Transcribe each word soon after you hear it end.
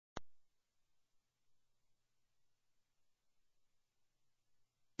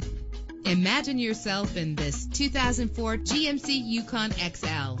Imagine yourself in this 2004 GMC Yukon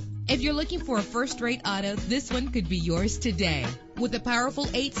XL. If you're looking for a first-rate auto, this one could be yours today. With a powerful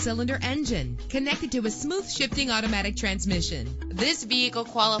 8-cylinder engine connected to a smooth shifting automatic transmission, this vehicle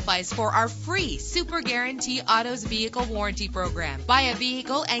qualifies for our free Super Guarantee Autos Vehicle Warranty Program. Buy a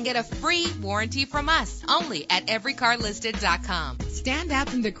vehicle and get a free warranty from us only at everycarlisted.com. Stand out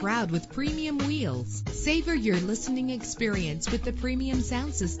from the crowd with premium wheels. Savor your listening experience with the premium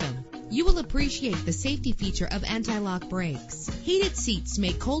sound system. You will appreciate the safety feature of anti-lock brakes. Heated seats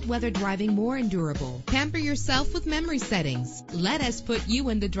make cold weather driving more endurable. Pamper yourself with memory settings. Let us put you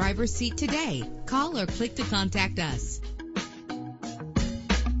in the driver's seat today. Call or click to contact us.